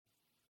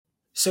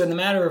So in the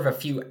matter of a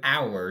few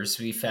hours,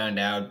 we found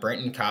out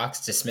Brenton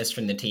Cox dismissed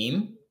from the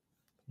team.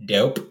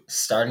 Dope.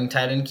 Starting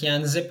tight end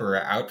Keon Zipper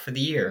out for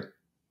the year.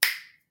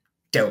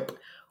 Dope.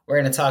 We're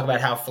going to talk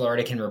about how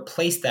Florida can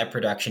replace that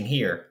production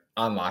here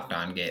on Locked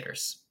On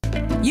Gators.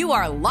 You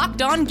are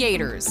Locked On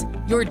Gators,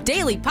 your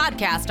daily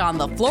podcast on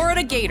the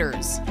Florida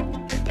Gators.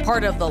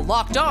 Part of the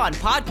Locked On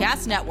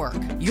Podcast Network,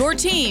 your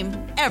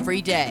team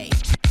every day.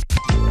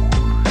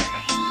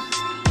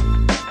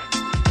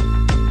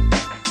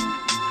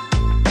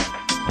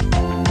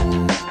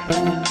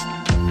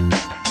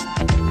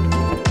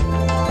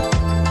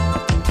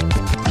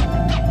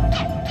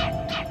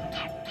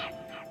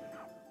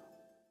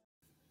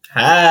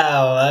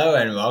 Hello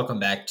and welcome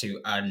back to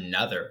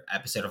another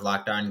episode of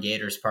Locked On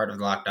Gators, part of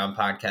the Locked On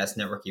Podcast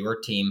Network, your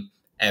team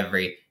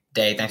every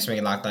day. Thanks for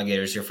making Locked On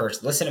Gators your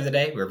first listen of the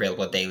day. We're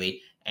available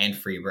daily and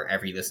free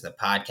wherever you listen to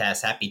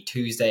podcasts. Happy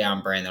Tuesday.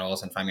 I'm Brandon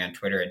Olson. Find me on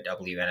Twitter at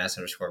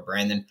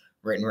WNS_Brandon.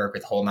 Written work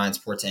with Whole Nine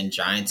Sports and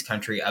Giants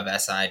Country of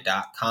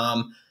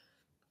SI.com.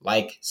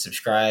 Like,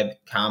 subscribe,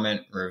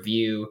 comment,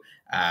 review.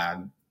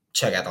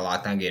 Check out the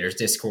Locked On Gators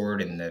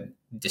Discord in the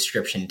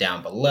description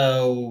down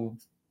below.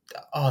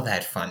 All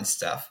that fun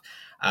stuff.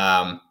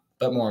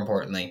 But more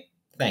importantly,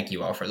 thank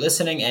you all for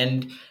listening.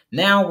 And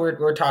now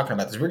we're talking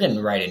about this. We're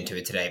getting right into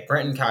it today.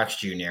 Brenton Cox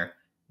Jr.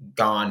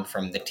 gone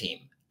from the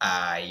team.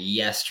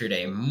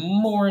 Yesterday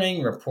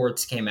morning,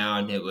 reports came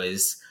out. It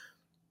was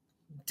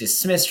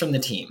dismissed from the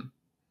team.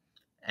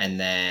 And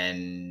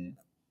then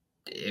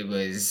it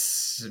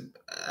was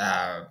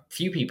a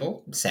few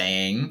people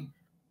saying,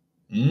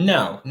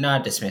 no,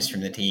 not dismissed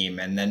from the team.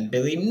 And then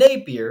Billy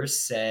Napier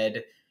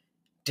said,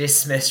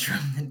 dismissed from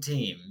the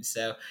team.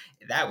 So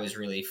that was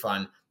really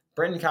fun.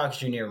 Brenton Cox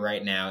Jr.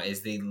 right now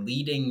is the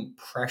leading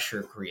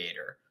pressure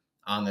creator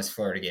on this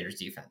Florida Gators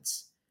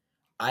defense.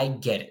 I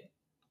get it.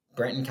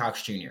 Brenton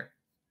Cox Jr.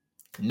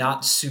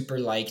 not super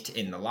liked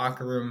in the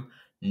locker room,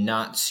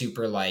 not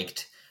super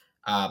liked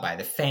by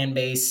the fan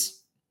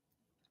base.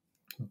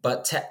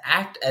 But to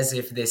act as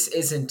if this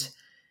isn't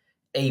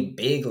a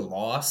big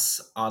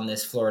loss on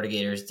this Florida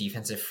Gators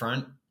defensive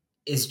front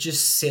is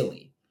just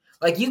silly.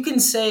 Like, you can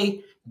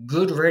say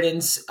good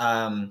riddance.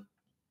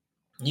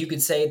 You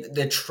could say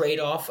the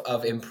trade-off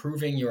of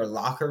improving your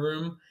locker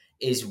room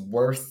is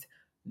worth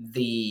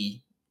the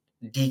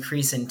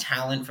decrease in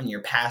talent from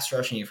your pass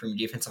rush and from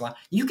your defensive line.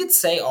 You could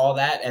say all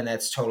that, and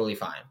that's totally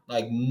fine.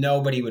 Like,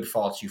 nobody would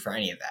fault you for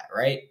any of that,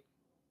 right?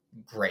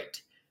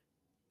 Great.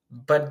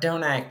 But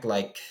don't act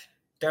like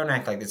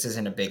this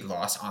isn't a big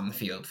loss on the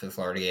field for the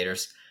Florida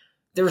Gators.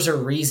 There was a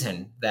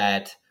reason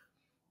that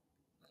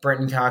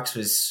Brenton Cox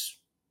was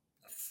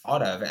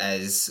thought of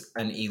as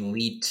an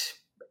elite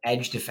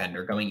edge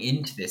defender going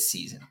into this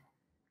season.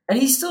 And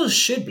he still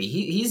should be.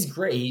 He's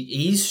great.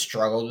 He's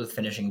struggled with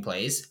finishing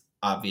plays.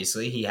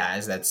 Obviously, he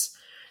has. That's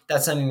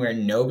something where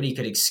nobody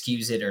could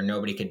excuse it or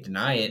nobody could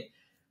deny it.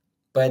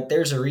 But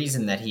there's a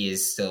reason that he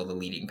is still the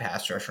leading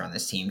pass rusher on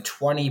this team.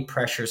 20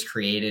 pressures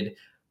created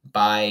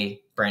by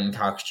Brenton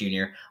Cox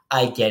Jr.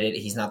 I get it.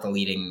 He's not the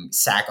leading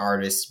sack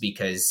artist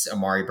because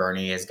Amari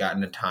Burney has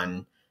gotten a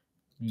ton.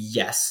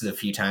 Yes, the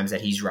few times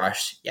that he's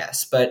rushed,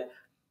 yes. But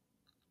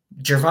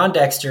Gervon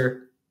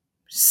Dexter,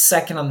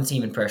 second on the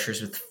team in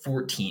pressures with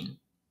 14.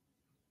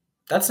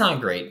 That's not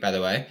great, by the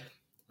way.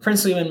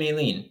 Princely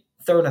Wynn-Maylene,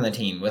 third on the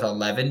team with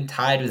 11,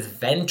 tied with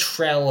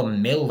Ventrell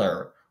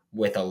Miller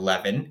with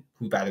 11,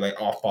 who, by the way,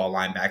 off-ball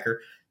linebacker.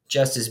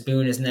 Justice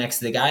Boone is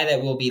next. The guy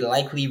that will be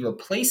likely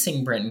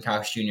replacing Brenton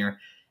Cox Jr.,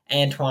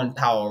 Antoine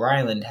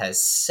Powell-Ryland,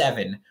 has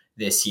 7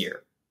 this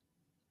year.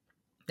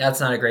 That's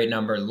not a great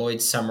number.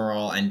 Lloyd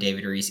Summerall and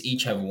David Reese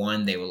each have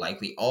 1. They will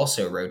likely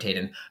also rotate.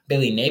 And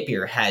Billy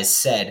Napier has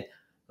said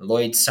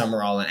Lloyd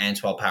Summerall and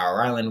Antoine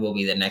Powell-Ryland will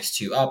be the next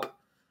 2 up,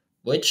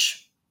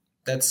 which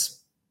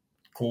that's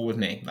cool with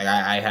me. Like,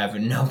 I have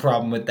no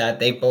problem with that.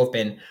 They've both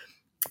been,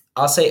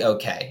 I'll say,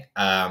 okay.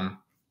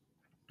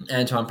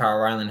 Antoine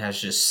Powell-Ryland has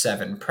just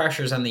 7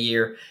 pressures on the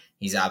year.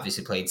 He's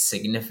obviously played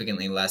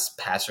significantly less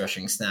pass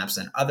rushing snaps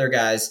than other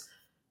guys,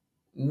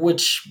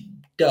 which,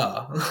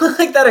 duh.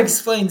 Like, that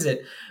explains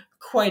it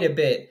quite a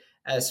bit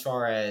as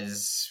far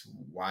as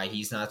why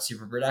he's not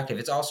super productive.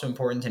 It's also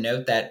important to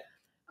note that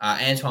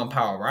Antoine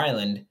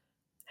Powell-Ryland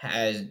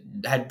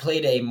had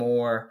played a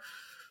more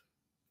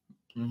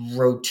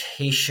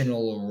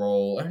rotational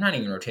role, or not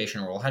even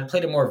rotational role, had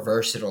played a more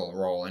versatile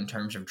role in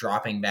terms of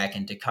dropping back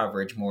into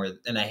coverage more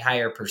than a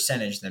higher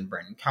percentage than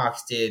Brenton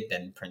Cox did,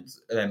 than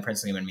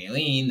Princely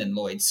Wynn-Maylene, than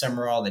Lloyd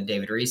Summerall, than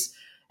David Reese.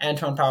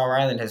 Antoine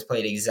Powell-Ryland has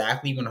played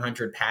exactly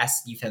 100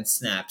 pass defense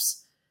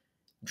snaps,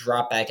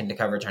 drop back into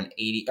coverage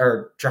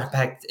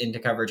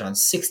on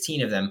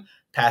 16 of them,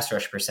 pass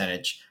rush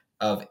percentage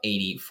of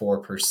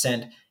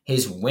 84%.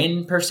 His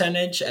win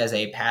percentage as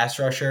a pass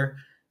rusher,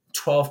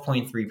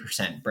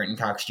 12.3%. Brenton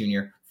Cox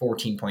Jr.,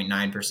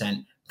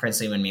 14.9%.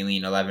 Princely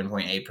Wynn-Maylene,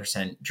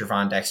 11.8%.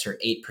 Gervon Dexter,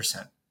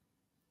 8%.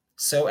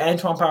 So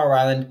Antoine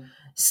Powell-Ryland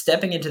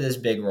stepping into this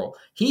big role.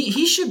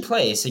 He should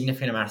play a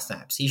significant amount of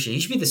snaps. He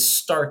should be the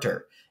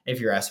starter,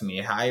 if you're asking me,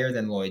 higher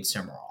than Lloyd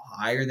Summerall,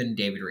 higher than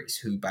David Reese,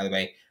 who, by the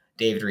way,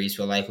 David Reese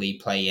will likely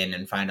play in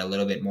and find a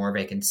little bit more of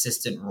a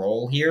consistent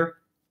role here.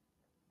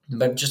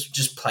 But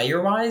just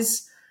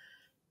player-wise,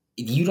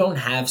 you don't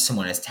have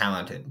someone as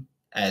talented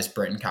as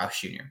Brenton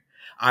Cox Jr.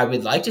 I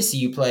would like to see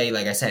you play,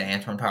 like I said,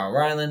 Antoine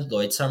Powell-Ryland,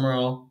 Lloyd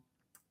Summerall,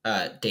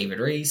 David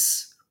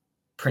Reese,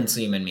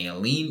 Princely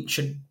Umanmielen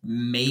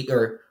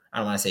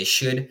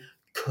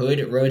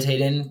could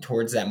rotate in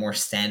towards that more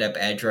stand-up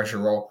edge rusher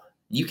role.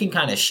 You can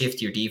kind of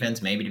shift your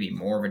defense maybe to be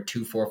more of a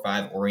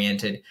 2-4-5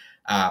 oriented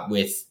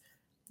with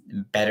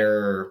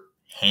better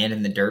hand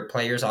in the dirt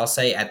players, I'll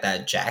say, at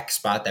that jack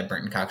spot that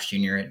Brenton Cox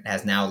Jr.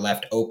 has now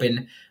left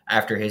open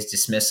after his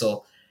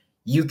dismissal.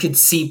 You could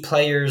see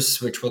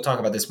players, which we'll talk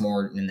about this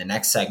more in the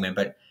next segment,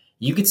 but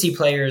you could see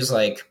players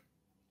like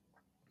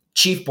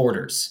Chief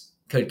Borders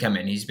could come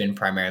in. He's been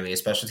primarily a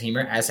special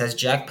teamer, as has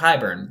Jack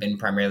Pyburn been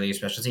primarily a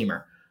special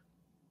teamer.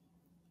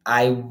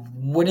 I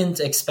wouldn't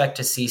expect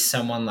to see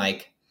someone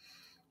like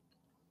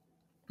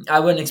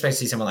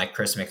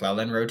Chris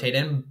McClellan rotate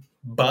in,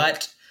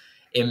 but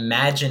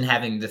imagine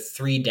having the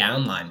three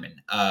down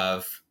linemen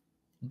of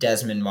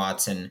Desmond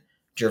Watson,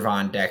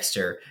 Gervon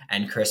Dexter,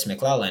 and Chris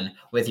McClellan,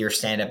 with your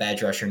stand-up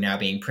edge rusher now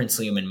being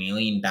Princely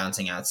Umanmielen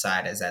bouncing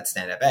outside as that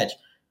stand-up edge.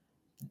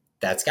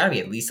 That's got to be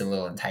at least a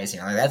little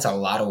enticing. Like, that's a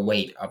lot of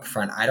weight up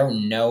front. I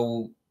don't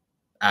know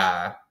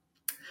how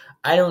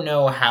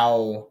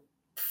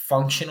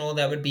functional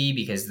that would be,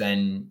 because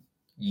then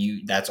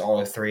that's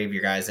all three of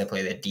your guys that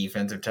play the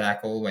defensive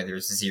tackle, whether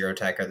it's the 0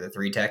 tech or the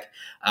 3 tech.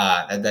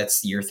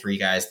 That's your three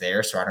guys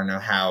there. So I don't know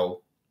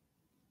how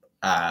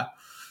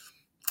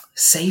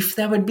safe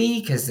that would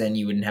be, because then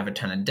you wouldn't have a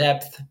ton of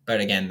depth.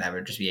 But again, that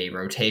would just be a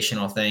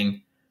rotational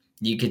thing.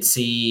 You could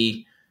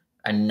see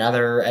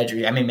another edge.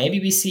 I mean,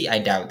 I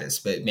doubt this,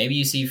 but maybe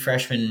you see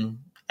freshman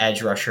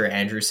edge rusher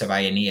Andrew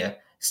Savaiania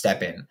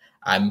step in.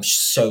 I'm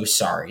so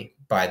sorry,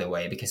 by the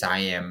way, because I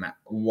am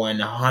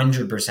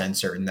 100%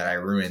 certain that I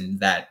ruined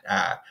that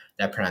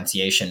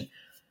pronunciation.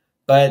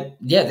 But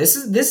yeah, this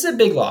is a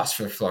big loss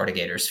for the Florida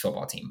Gators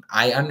football team.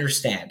 I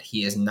understand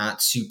he is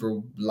not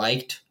super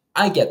liked.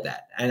 I get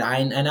that, and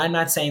I'm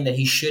not saying that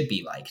he should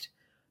be liked.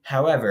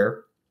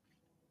 However,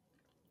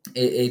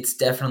 it's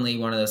definitely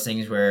one of those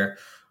things where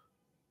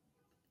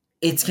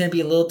it's going to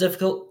be a little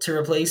difficult to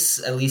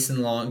replace, at least in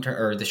the long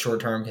term or the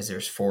short term, because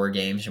there's 4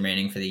 games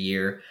remaining for the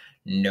year.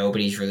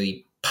 Nobody's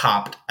really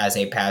popped as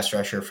a pass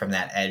rusher from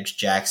that edge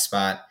jack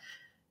spot.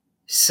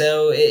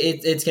 So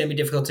it's going to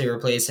be difficult to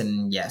replace.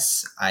 And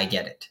yes, I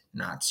get it.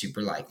 Not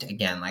super liked.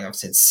 Again, like I've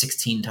said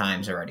 16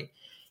 times already.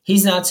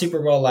 He's not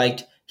super well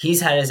liked.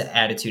 He's had his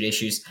attitude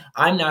issues.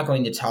 I'm not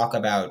going to talk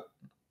about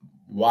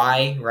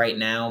why right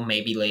now.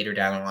 Maybe later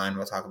down the line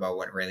we'll talk about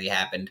what really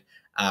happened.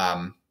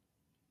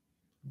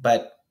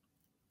 But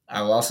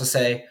I will also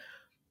say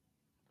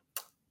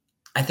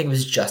I think it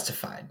was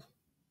justified.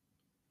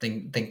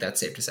 Think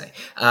that's safe to say.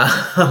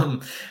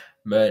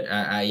 But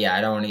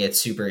I don't want to get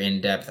super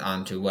in depth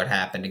onto what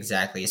happened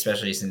exactly,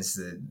 especially since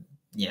the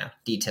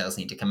details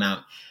need to come out.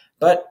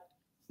 But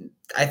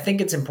I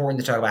think it's important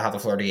to talk about how the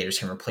Florida Gators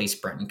can replace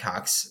Brenton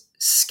Cox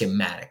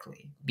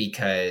schematically,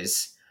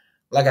 because,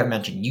 like I've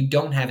mentioned, you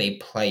don't have a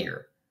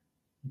player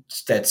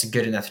that's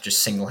good enough to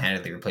just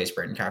single-handedly replace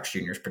Brenton Cox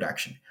Jr.'s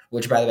production,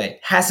 which, by the way,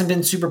 hasn't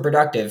been super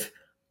productive,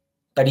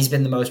 but he's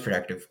been the most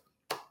productive,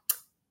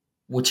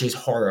 which is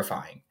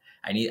horrifying.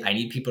 I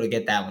need people to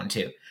get that one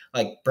too.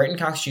 Like, Brenton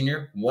Cox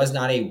Jr. was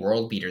not a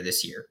world beater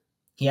this year.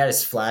 He had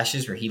his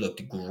flashes where he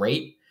looked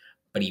great,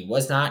 but he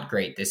was not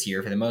great this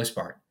year for the most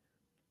part.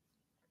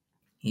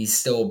 He's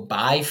still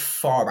by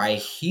far, by a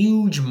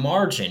huge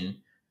margin,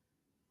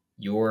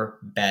 your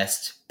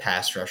best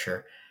pass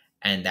rusher,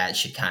 and that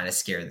should kind of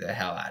scare the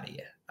hell out of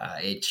you.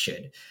 It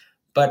should.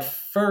 But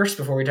first,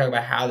 before we talk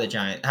about how the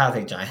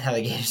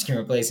Gators can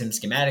replace him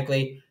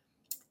schematically,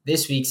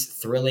 this week's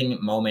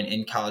thrilling moment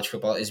in college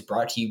football is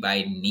brought to you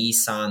by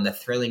Nissan. The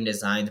thrilling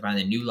designs behind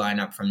the new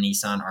lineup from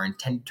Nissan are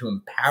intended to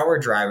empower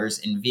drivers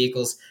in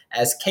vehicles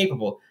as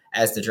capable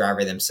as the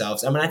driver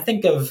themselves. I mean, I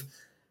think of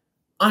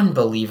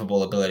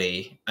unbelievable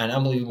ability and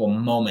unbelievable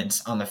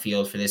moments on the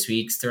field for this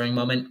week's thrilling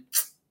moment.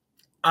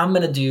 I'm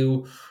going to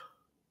do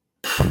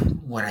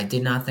what I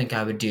did not think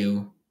I would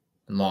do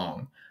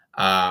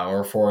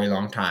or for a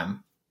long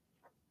time.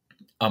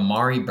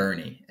 Amari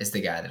Burney is the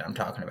guy that I'm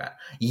talking about.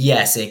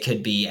 Yes, it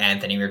could be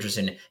Anthony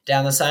Richardson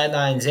down the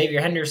sideline, Xavier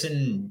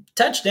Henderson,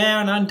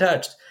 touchdown,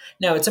 untouched.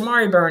 No, it's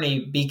Amari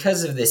Burney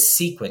because of this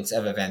sequence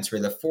of events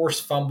where the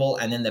forced fumble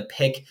and then the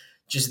pick,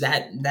 just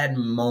that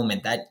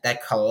moment,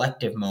 that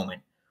collective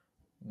moment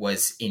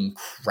was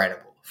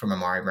incredible from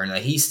Amari Burney.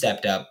 Like, he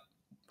stepped up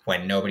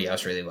when nobody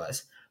else really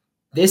was.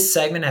 This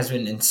segment has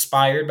been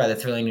inspired by the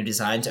thrilling new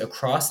designs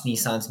across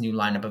Nissan's new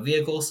lineup of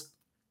vehicles.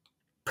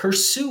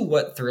 Pursue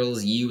what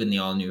thrills you in the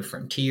all-new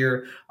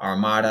Frontier,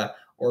 Armada,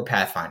 or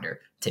Pathfinder.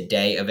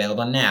 Today,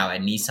 available now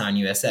at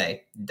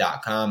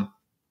nissanusa.com.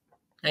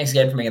 Thanks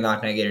again for making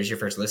Locked On Gators your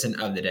first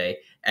listen of the day.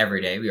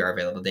 Every day, we are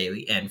available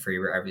daily and free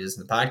wherever you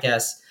listen to the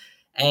podcast.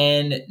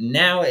 And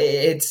now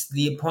it's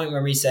the point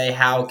where we say,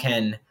 how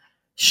can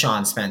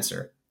Sean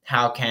Spencer,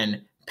 how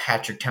can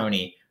Patrick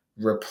Toney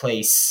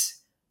replace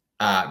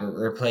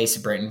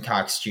Brenton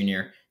Cox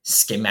Jr.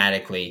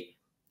 schematically,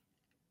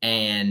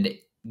 and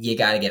you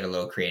got to get a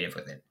little creative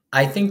with it.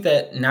 I think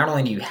that not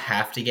only do you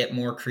have to get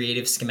more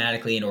creative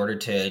schematically in order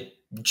to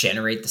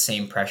generate the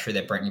same pressure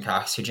that Brenton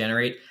Cox could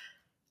generate,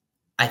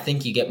 I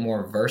think you get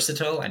more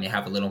versatile and you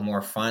have a little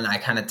more fun. I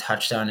kind of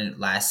touched on it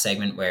last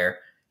segment where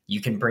you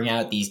can bring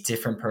out these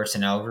different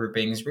personnel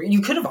groupings.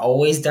 You could have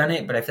always done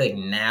it, but I feel like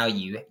now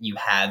you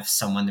have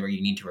someone where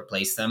you need to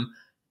replace them,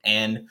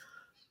 and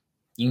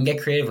you can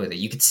get creative with it.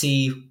 You could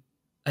see,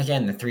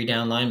 again, the 3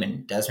 down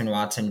linemen, Desmond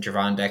Watson,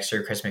 Javon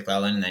Dexter, Chris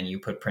McClellan, and then you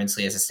put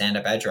Princely as a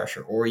stand-up edge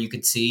rusher. Or you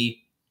could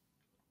see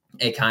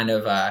a kind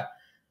of, I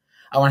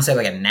want to say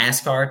like a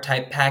NASCAR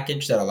type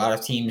package that a lot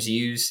of teams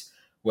use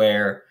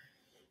where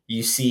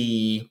you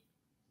see,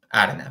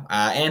 I don't know,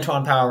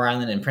 Antoine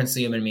Powell-Ryland and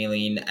Princely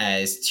Umanmielen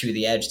as 2 of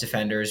the edge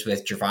defenders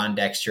with Javon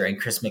Dexter and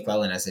Chris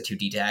McClellan as the 2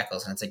 D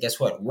tackles. And it's like, guess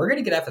what? We're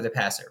going to get after the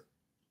passer.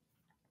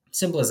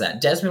 Simple as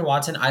that. Desmond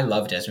Watson, I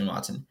love Desmond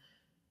Watson.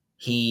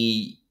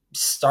 He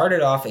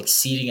started off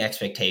exceeding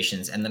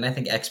expectations, and then I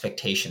think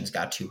expectations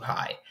got too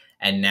high,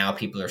 and now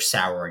people are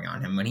souring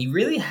on him when he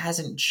really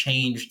hasn't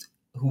changed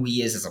who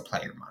he is as a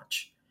player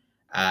much.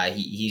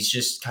 He's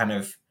just kind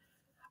of,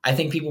 I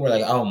think people were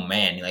like, oh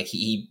man, like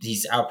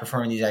he's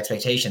outperforming these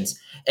expectations.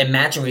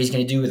 Imagine what he's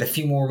going to do with a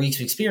few more weeks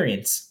of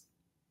experience.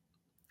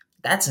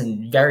 That's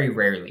very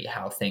rarely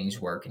how things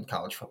work in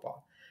college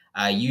football.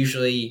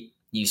 Usually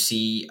you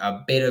see a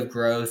bit of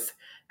growth,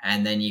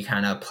 and then you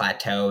kind of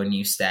plateau and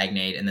you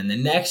stagnate, and then the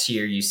next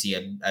year you see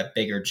a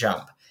bigger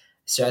jump.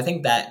 So I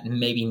think that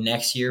maybe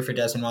next year for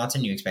Desmond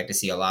Watson, you expect to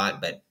see a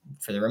lot, but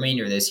for the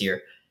remainder of this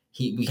year,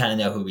 we kind of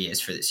know who he is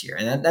for this year.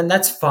 And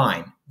that's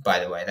fine, by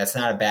the way. That's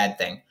not a bad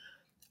thing.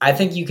 I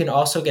think you can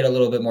also get a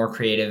little bit more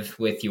creative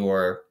with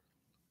your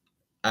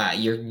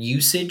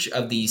usage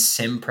of these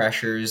sim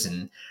pressures,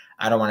 and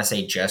I don't want to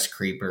say just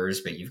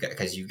creepers, but you've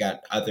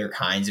got other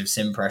kinds of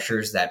sim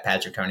pressures that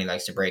Patrick Toney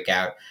likes to break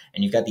out,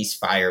 and you've got these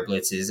fire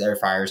blitzes or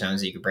fire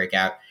zones that you could break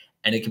out,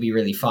 and it could be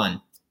really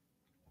fun.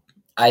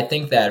 I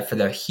think that for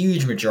the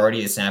huge majority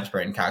of the snaps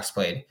Brenton Cox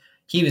played,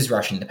 he was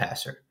rushing the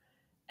passer,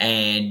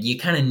 and you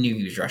kind of knew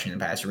he was rushing the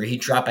passer. Where he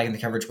dropped back in the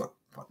coverage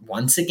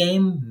once a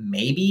game,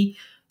 maybe.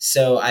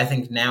 So I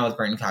think now with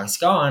Brenton Cox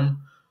gone,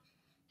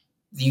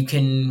 you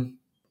can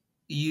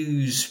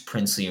use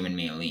Princely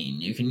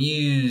Umanmielen. You can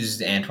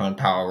use Antoine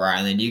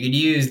Powell-Ryland. You could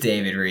use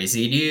David Reese.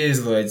 You could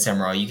use Lloyd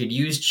Summerall. You could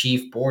use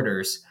Chief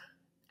Borders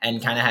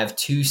and kind of have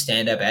 2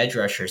 stand-up edge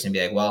rushers and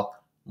be like, well,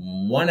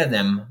 one of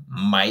them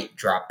might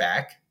drop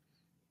back.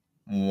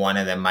 One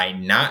of them might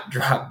not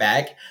drop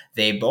back.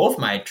 They both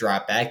might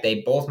drop back.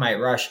 They both might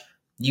rush.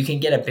 You can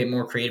get a bit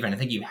more creative, and I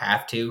think you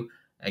have to.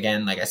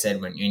 Again, like I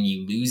said, when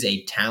you lose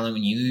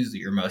when you lose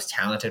your most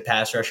talented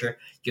pass rusher,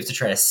 you have to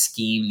try to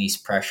scheme these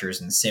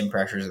pressures, and sim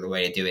pressures are the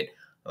way to do it.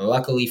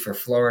 Luckily for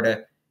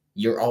Florida,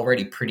 you're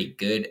already pretty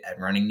good at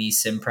running these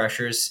sim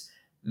pressures.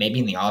 Maybe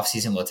in the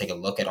offseason, we'll take a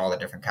look at all the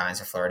different kinds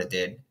that Florida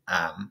did.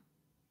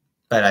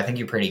 But I think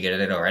you're pretty good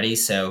at it already,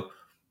 so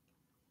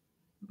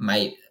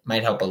might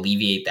help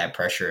alleviate that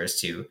pressure as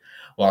to,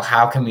 well,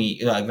 how can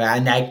we,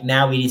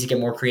 now we need to get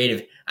more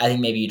creative. I think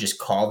maybe you just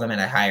call them at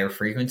a higher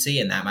frequency,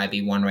 and that might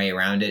be one way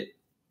around it.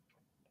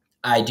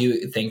 I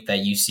do think that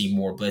you see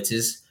more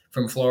blitzes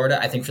from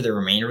Florida. I think for the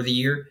remainder of the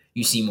year,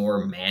 you see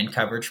more man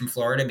coverage from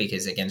Florida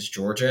because against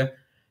Georgia,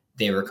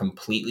 they were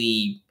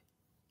completely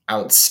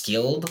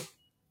outskilled,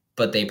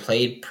 but they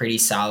played pretty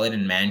solid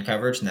in man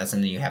coverage, and that's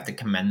something you have to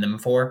commend them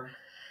for.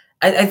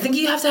 I think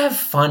you have to have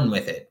fun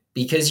with it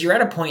because you're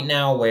at a point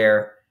now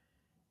where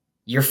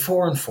you're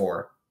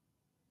 4-4.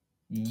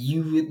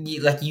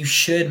 You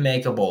should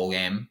make a bowl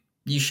game.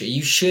 You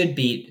should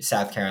beat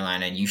South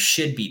Carolina, and you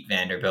should beat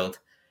Vanderbilt.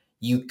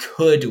 You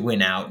could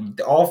win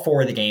out. All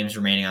 4 of the games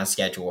remaining on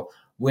schedule,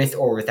 with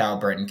or without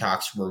Brenton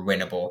Cox, were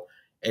winnable.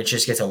 It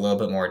just gets a little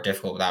bit more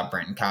difficult without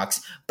Brenton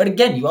Cox. But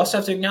again, you also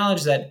have to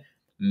acknowledge that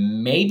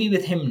maybe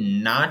with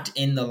him not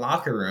in the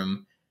locker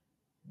room,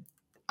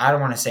 I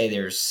don't want to say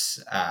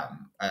there's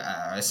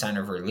a sign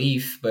of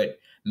relief, but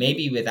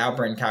maybe without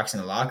Brenton Cox in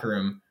the locker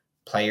room,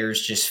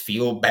 players just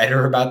feel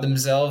better about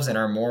themselves and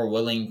are more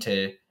willing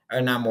to,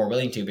 or not more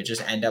willing to, but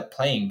just end up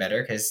playing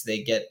better because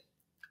they get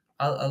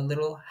a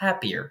little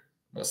happier,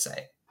 we'll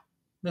say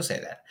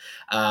that.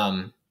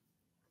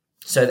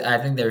 So I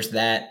think there's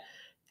that.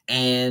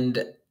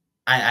 And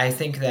I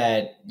think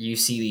that you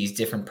see these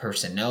different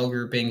personnel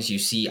groupings. You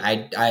see,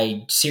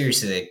 I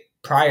seriously,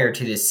 prior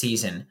to this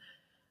season,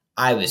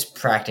 I was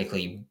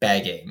practically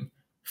begging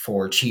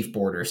for Chief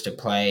Borders to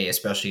play,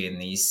 especially in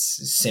these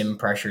sim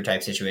pressure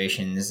type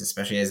situations,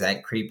 especially as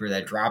that creeper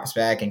that drops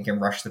back and can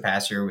rush the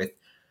passer with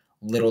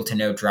little to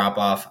no drop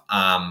off.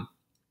 I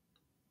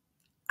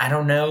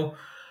don't know.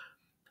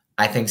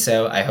 I think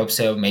so. I hope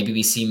so. Maybe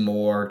we see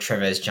more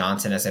Trevez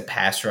Johnson as a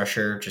pass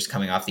rusher, just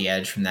coming off the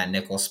edge from that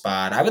nickel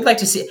spot. I would like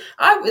to see.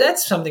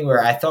 That's something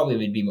where I thought we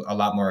would be a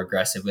lot more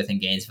aggressive with in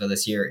Gainesville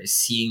this year, is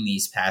seeing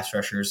these pass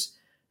rushers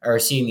or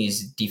seeing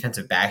these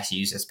defensive backs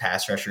used as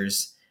pass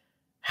rushers.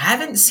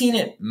 Haven't seen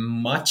it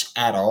much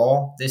at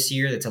all this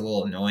year. That's a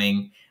little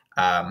annoying.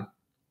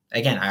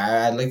 Again,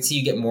 I'd like to see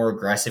you get more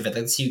aggressive. I'd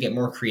like to see you get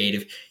more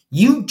creative.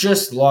 You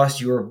just lost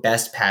your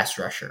best pass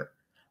rusher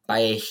by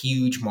a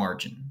huge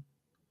margin.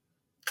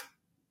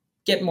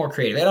 Get more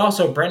creative. And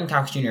also, Brenton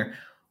Cox Jr.,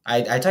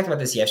 I talked about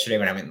this yesterday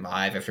when I went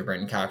live after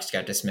Brenton Cox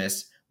got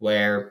dismissed,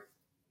 where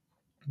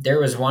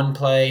there was one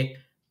play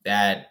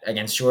that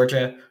against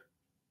Georgia,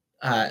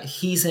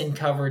 he's in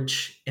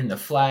coverage in the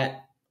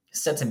flat.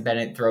 Stetson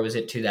Bennett throws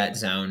it to that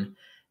zone.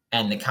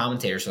 And the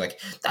commentators are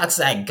like, that's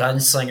that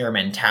gunslinger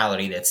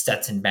mentality that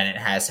Stetson Bennett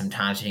has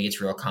sometimes when he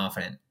gets real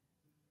confident.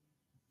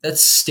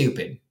 That's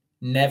stupid.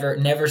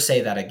 Never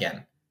say that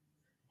again.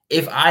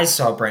 If I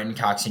saw Brenton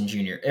Cox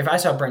Jr.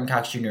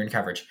 in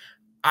coverage,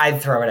 I'd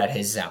throw it at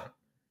his zone.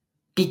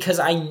 Because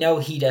I know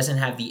he doesn't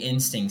have the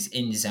instincts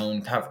in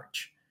zone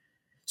coverage.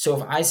 So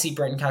if I see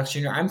Brenton Cox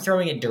Jr., I'm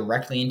throwing it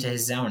directly into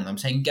his zone, and I'm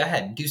saying, go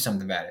ahead, do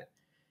something about it.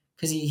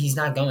 Because he's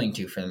not going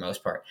to for the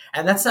most part.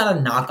 And that's not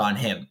a knock on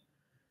him.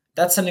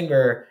 That's something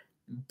where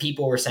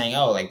people were saying,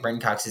 oh, like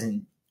Brenton Cox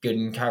isn't good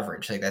in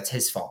coverage. Like that's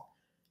his fault.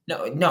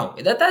 No,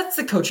 that's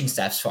the coaching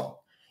staff's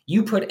fault.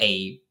 You put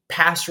a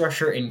pass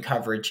rusher in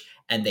coverage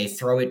and they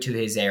throw it to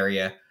his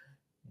area.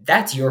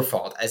 That's your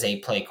fault as a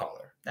play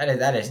caller.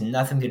 That has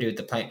nothing to do with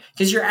the play.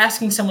 Because you're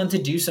asking someone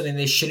to do something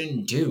they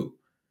shouldn't do.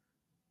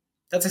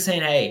 That's like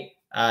saying, hey,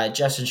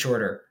 Justin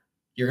Shorter,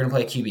 you're going to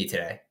play QB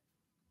today.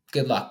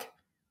 Good luck.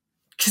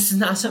 Because it's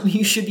not something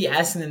you should be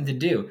asking them to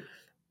do.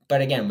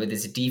 But again, with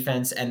his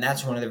defense, and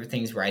that's one of the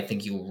things where I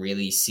think you'll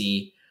really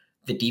see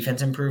the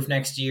defense improve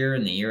next year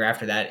and the year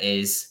after that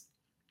is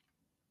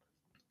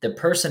the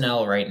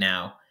personnel right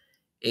now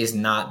is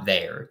not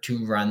there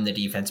to run the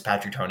defense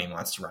Patrick Toney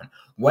wants to run.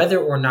 Whether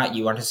or not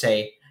you want to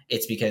say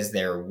it's because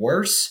they're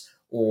worse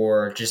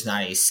or just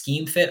not a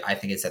scheme fit, I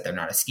think it's that they're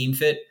not a scheme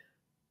fit,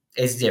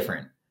 is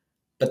different.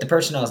 But the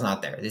personnel is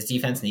not there. This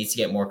defense needs to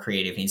get more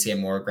creative, needs to get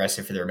more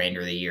aggressive for the remainder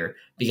of the year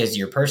because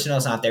your personnel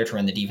is not there to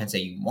run the defense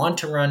that you want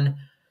to run.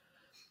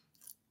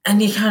 And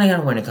you kind of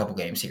got to win a couple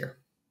games here.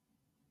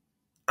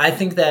 I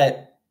think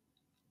that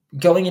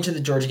going into the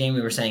Georgia game,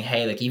 we were saying,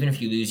 hey, like even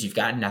if you lose, you've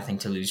got nothing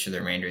to lose for the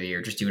remainder of the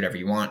year. Just do whatever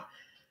you want.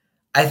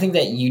 I think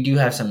that you do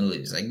have something to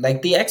lose.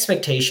 Like the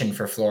expectation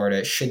for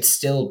Florida should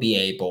still be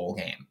a bowl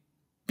game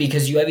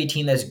because you have a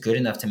team that's good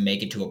enough to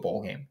make it to a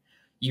bowl game.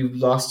 You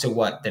lost to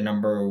what? The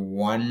number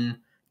 1,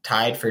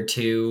 tied for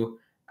 2.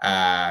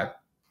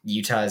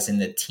 Utah's in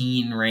the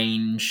teen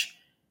range.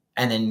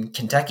 And then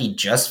Kentucky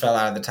just fell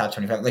out of the top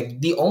 25. Like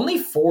the only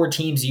 4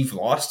 teams you've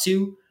lost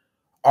to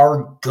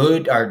are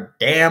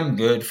damn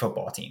good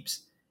football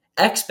teams.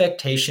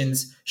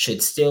 Expectations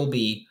should still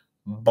be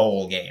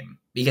bowl game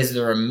because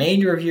the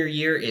remainder of your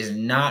year is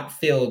not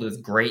filled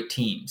with great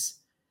teams.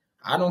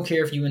 I don't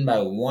care if you win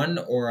by 1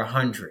 or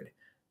 100.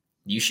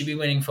 You should be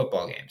winning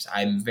football games.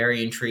 I'm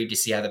very intrigued to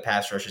see how the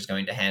pass rush is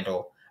going to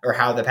handle or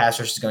how the pass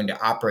rush is going to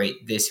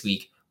operate this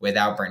week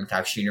without Brenton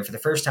Cox Jr. for the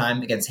first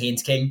time against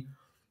Haynes King.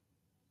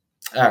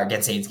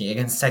 Against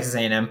Texas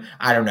A&M,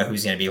 I don't know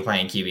who's going to be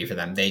playing QB for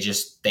them.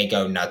 They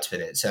go nuts with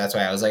it. So that's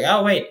why I was like,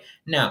 oh, wait,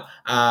 no.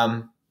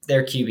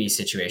 Their QB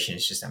situation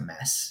is just a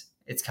mess.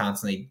 It's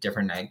constantly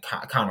different.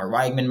 Connor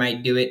Weigman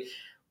might do it.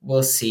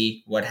 We'll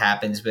see what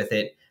happens with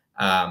it.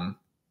 And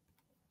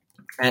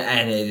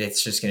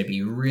it's just going to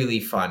be really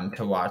fun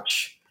to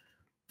watch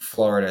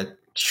Florida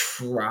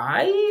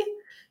try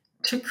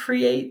to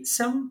create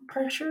some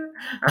pressure.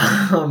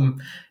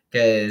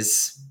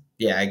 Because,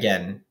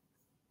 again,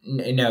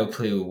 no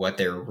clue what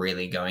they're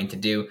really going to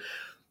do.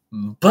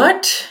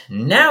 But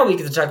now we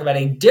get to talk about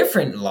a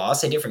different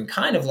loss, a different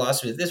kind of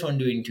loss, with this one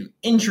due to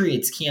injury.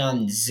 It's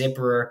Keon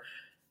Zipperer,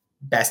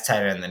 best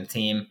tight end on the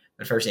team.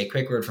 But first, a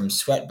quick word from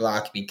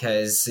Sweatblock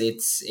because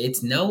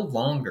it's no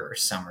longer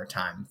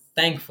summertime,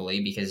 thankfully,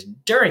 because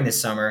during the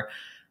summer,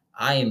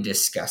 I am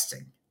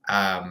disgusting.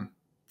 I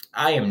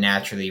am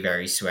naturally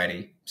very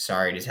sweaty.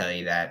 Sorry to tell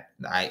you that.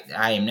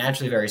 I am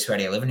naturally very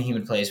sweaty. I live in a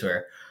humid place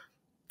where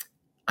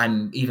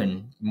I'm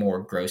even more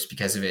gross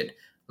because of it.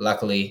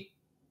 Luckily,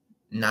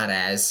 not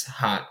as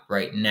hot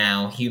right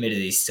now.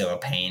 Humidity is still a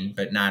pain,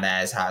 but not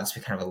as hot, so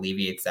it kind of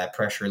alleviates that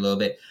pressure a little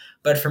bit.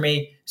 But for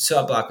me,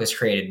 Sweatblock was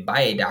created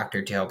by a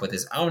doctor to help with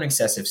his own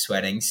excessive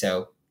sweating.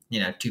 So,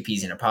 2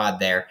 peas in a pod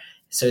there.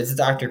 So it's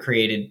doctor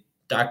created,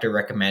 doctor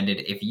recommended.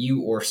 If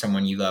you or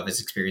someone you love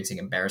is experiencing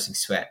embarrassing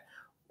sweat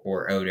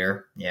or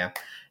odor,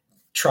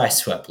 try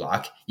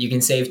Sweatblock. You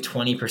can save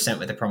 20%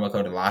 with the promo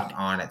code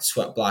LOCKEDON at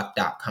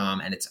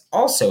sweatblock.com, and it's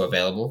also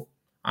available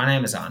on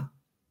Amazon.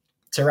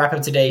 To wrap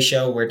up today's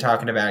show, we're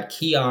talking about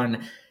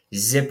Keon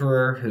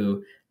Zipperer,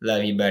 who,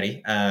 love you,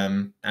 buddy. I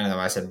don't know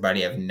why I said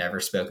buddy. I've never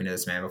spoken to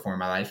this man before in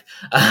my life.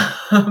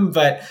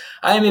 But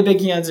I am a big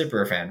Keon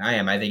Zipperer fan. I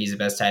am. I think he's the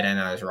best tight end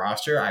on his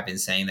roster. I've been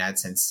saying that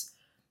since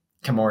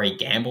Kamari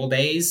Gamble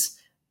days.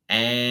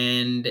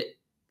 And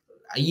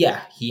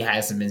he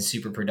hasn't been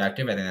super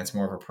productive. I think that's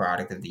more of a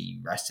product of the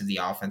rest of the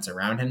offense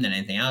around him than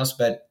anything else.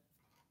 But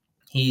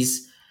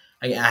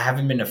I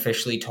haven't been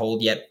officially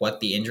told yet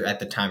what the injury, at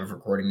the time of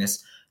recording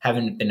this,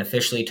 haven't been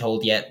officially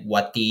told yet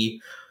what the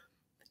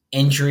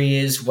injury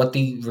is, what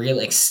the real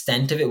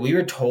extent of it. We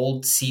were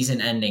told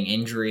season-ending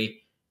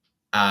injury,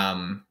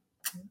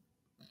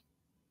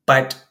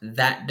 but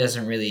that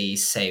doesn't really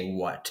say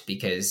what,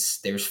 because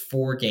there's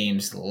 4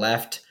 games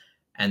left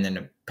and then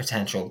a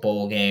potential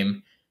bowl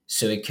game.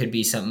 So it could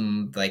be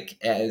something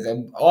like,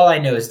 all I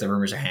know is the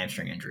rumors are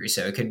hamstring injury.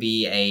 So it could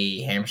be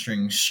a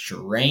hamstring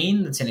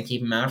strain that's going to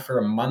keep him out for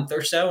a month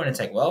or so. And it's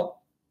like,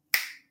 well,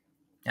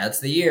 that's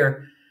the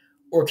year.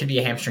 Or it could be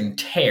a hamstring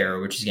tear,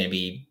 which is going to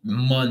be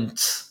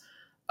months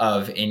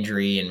of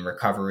injury and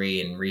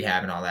recovery and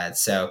rehab and all that.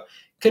 So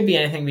could be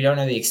anything. We don't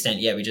know the extent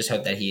yet. We just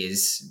hope that he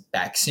is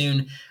back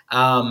soon.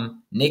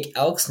 Nick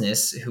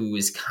Elksnis, who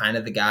is kind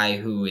of the guy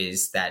who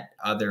is that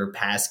other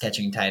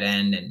pass-catching tight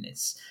end and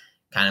is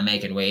kind of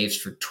making waves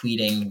for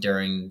tweeting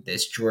during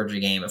this Georgia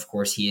game. Of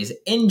course, he is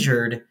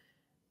injured,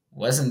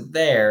 wasn't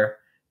there,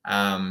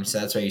 so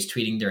that's why he's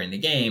tweeting during the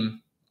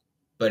game.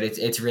 But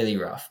it's really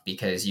rough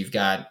because you've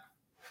got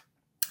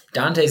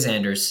Dante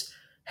Sanders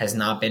has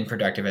not been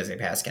productive as a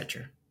pass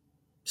catcher.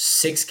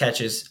 6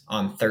 catches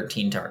on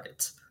 13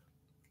 targets.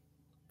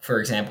 For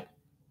example,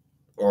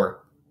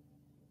 or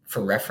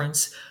for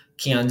reference,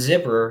 Keon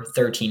Zipper,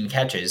 13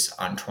 catches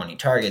on 20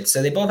 targets.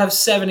 So they both have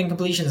 7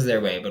 incompletions their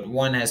way, but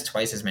one has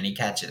twice as many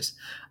catches.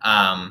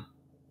 So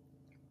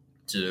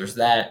there's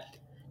that.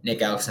 Nick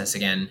Elksnis,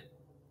 again,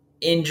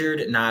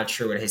 injured. Not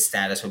sure what his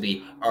status will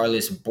be.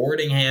 Arlis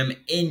Boardingham,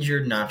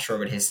 injured. Not sure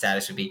what his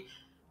status would be.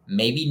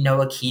 Maybe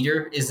Noah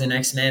Keeter is the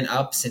next man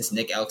up since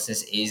Nick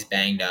Elksnis is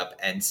banged up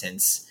and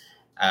since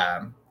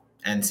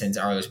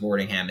Arlis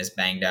Boardingham is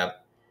banged up.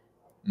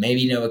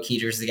 Maybe Noah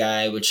Keeter's the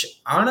guy, which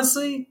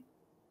honestly,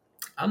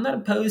 I'm not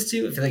opposed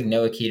to. I feel like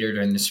Noah Keeter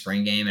during the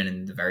spring game and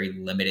in the very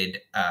limited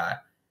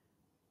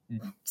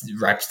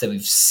reps that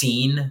we've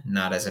seen,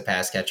 not as a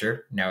pass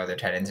catcher. No other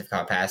tight ends have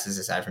caught passes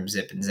aside from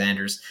Zip and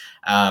Sanders.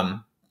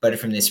 But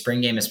from the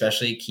spring game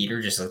especially,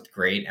 Keeter just looked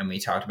great, and we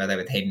talked about that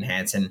with Hayden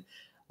Hansen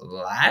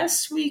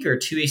last week or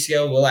 2 weeks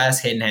ago. We'll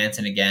ask Hayden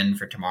Hansen again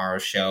for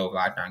tomorrow's show,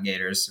 Locked On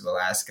Gators. We'll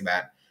ask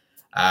about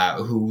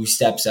who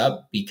steps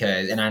up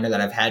because, and I know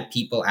that I've had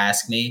people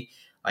ask me,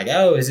 like,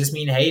 oh, does this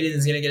mean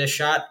Hayden's going to get a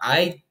shot?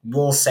 I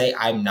will say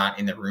I'm not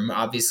in the room,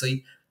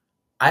 obviously.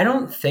 I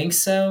don't think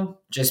so,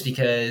 just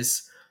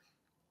because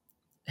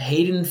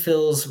Hayden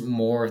fills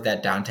more of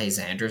that Dante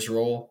Sanders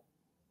role,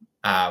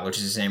 which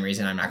is the same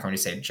reason I'm not going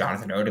to say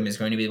Jonathan Odom is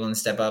going to be able to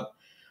step up.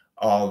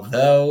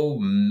 Although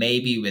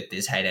maybe with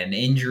this tight end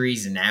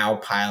injuries now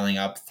piling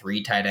up,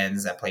 3 tight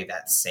ends that play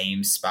that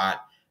same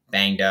spot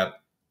banged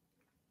up,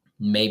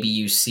 maybe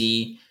you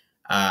see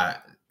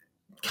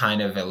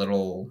kind of a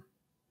little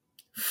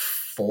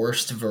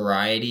forced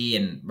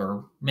variety,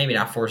 or maybe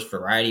not forced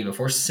variety, but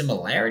forced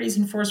similarities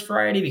in forced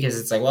variety, because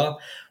it's like,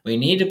 well, we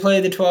need to play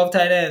the 12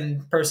 tight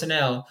end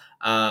personnel,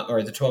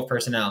 or the 12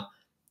 personnel,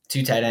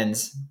 2 tight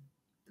ends.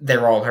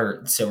 They're all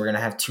hurt, so we're going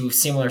to have 2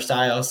 similar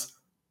styles.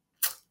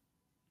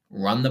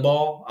 Run the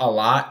ball a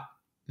lot,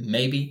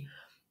 maybe.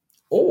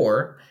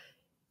 Or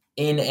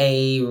in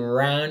a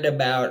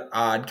roundabout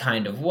odd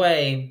kind of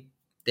way,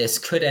 this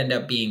could end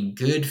up being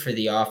good for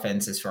the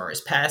offense as far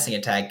as passing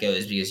attack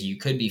goes, because you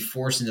could be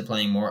forced into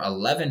playing more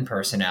 11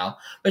 personnel,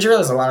 which I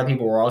realize a lot of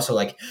people were also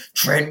like,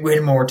 Trent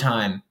Whitmore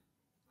time.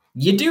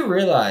 You do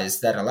realize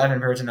that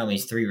 11 personnel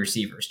means 3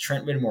 receivers.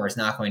 Trent Whitmore is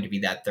not going to be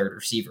that 3rd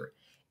receiver.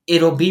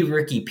 It'll be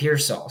Ricky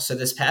Pearsall. So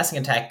this passing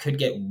attack could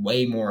get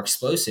way more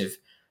explosive,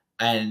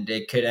 and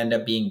it could end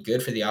up being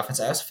good for the offense.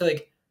 I also feel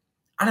like,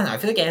 I don't know, I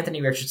feel like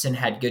Anthony Richardson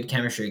had good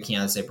chemistry with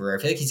Keon Zipper.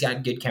 I feel like he's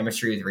got good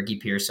chemistry with Ricky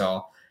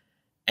Pearsall.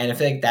 And I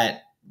feel like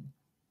that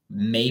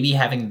maybe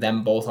having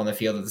them both on the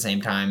field at the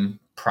same time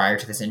prior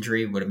to this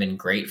injury would have been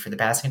great for the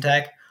passing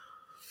attack.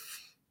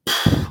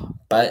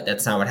 But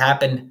that's not what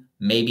happened.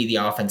 Maybe the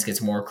offense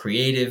gets more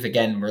creative.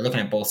 Again, we're looking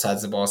at both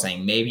sides of the ball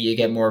saying maybe you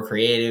get more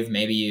creative,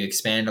 maybe you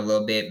expand a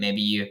little bit,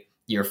 maybe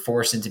you're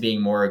forced into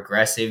being more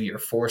aggressive, you're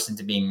forced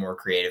into being more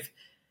creative.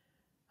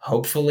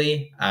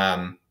 Hopefully,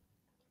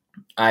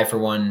 I, for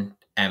one,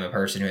 am a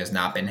person who has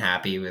not been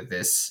happy with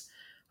this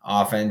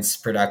offense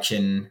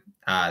production,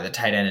 the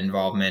tight end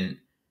involvement,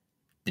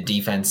 the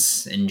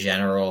defense in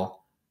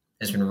general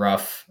has been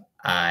rough.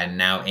 And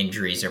now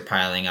injuries are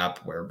piling up,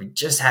 where we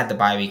just had the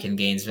bye week in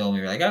Gainesville, and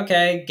we were like,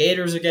 okay,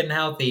 Gators are getting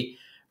healthy.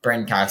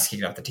 Brenton Cox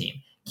kicked off the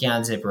team.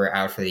 Keon Zipper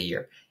out for the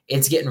year.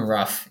 It's getting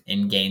rough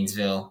in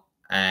Gainesville,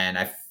 and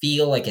I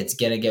feel like it's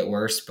going to get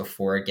worse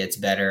before it gets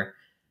better.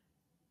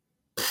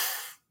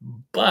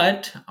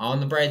 But on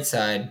the bright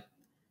side,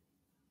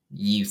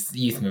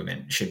 youth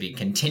movement should be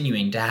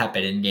continuing to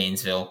happen in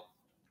Gainesville.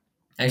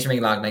 Thanks for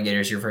making Locked On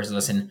Gators your first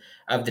listen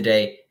of the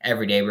day.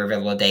 Every day, we're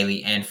available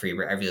daily and free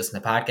wherever you listen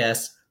to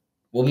podcasts.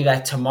 We'll be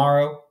back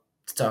tomorrow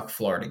to talk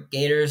Florida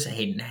Gators.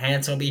 Hayden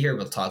Hansen will be here.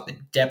 We'll talk the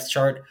depth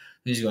chart.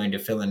 Who's going to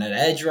fill in at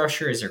edge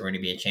rusher? Is there going to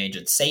be a change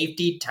at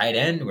safety, tight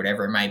end,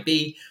 whatever it might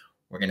be?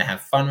 We're going to have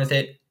fun with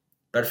it.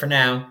 But for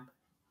now,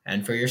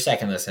 and for your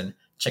second listen,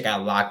 check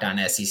out Locked On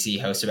SEC,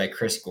 hosted by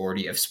Chris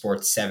Gordy of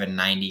Sports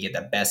 790. Get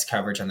the best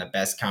coverage on the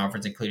best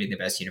conference, including the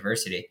best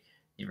university,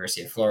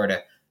 University of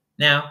Florida.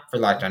 Now, for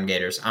Locked On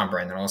Gators, I'm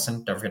Brandon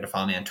Olson. Don't forget to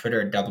follow me on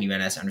Twitter at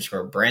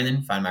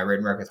WNS_Brandon. Find my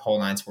written work with Whole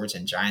Nine Sports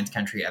and Giants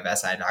Country of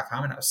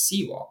SI.com, and I'll see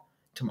you all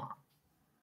tomorrow.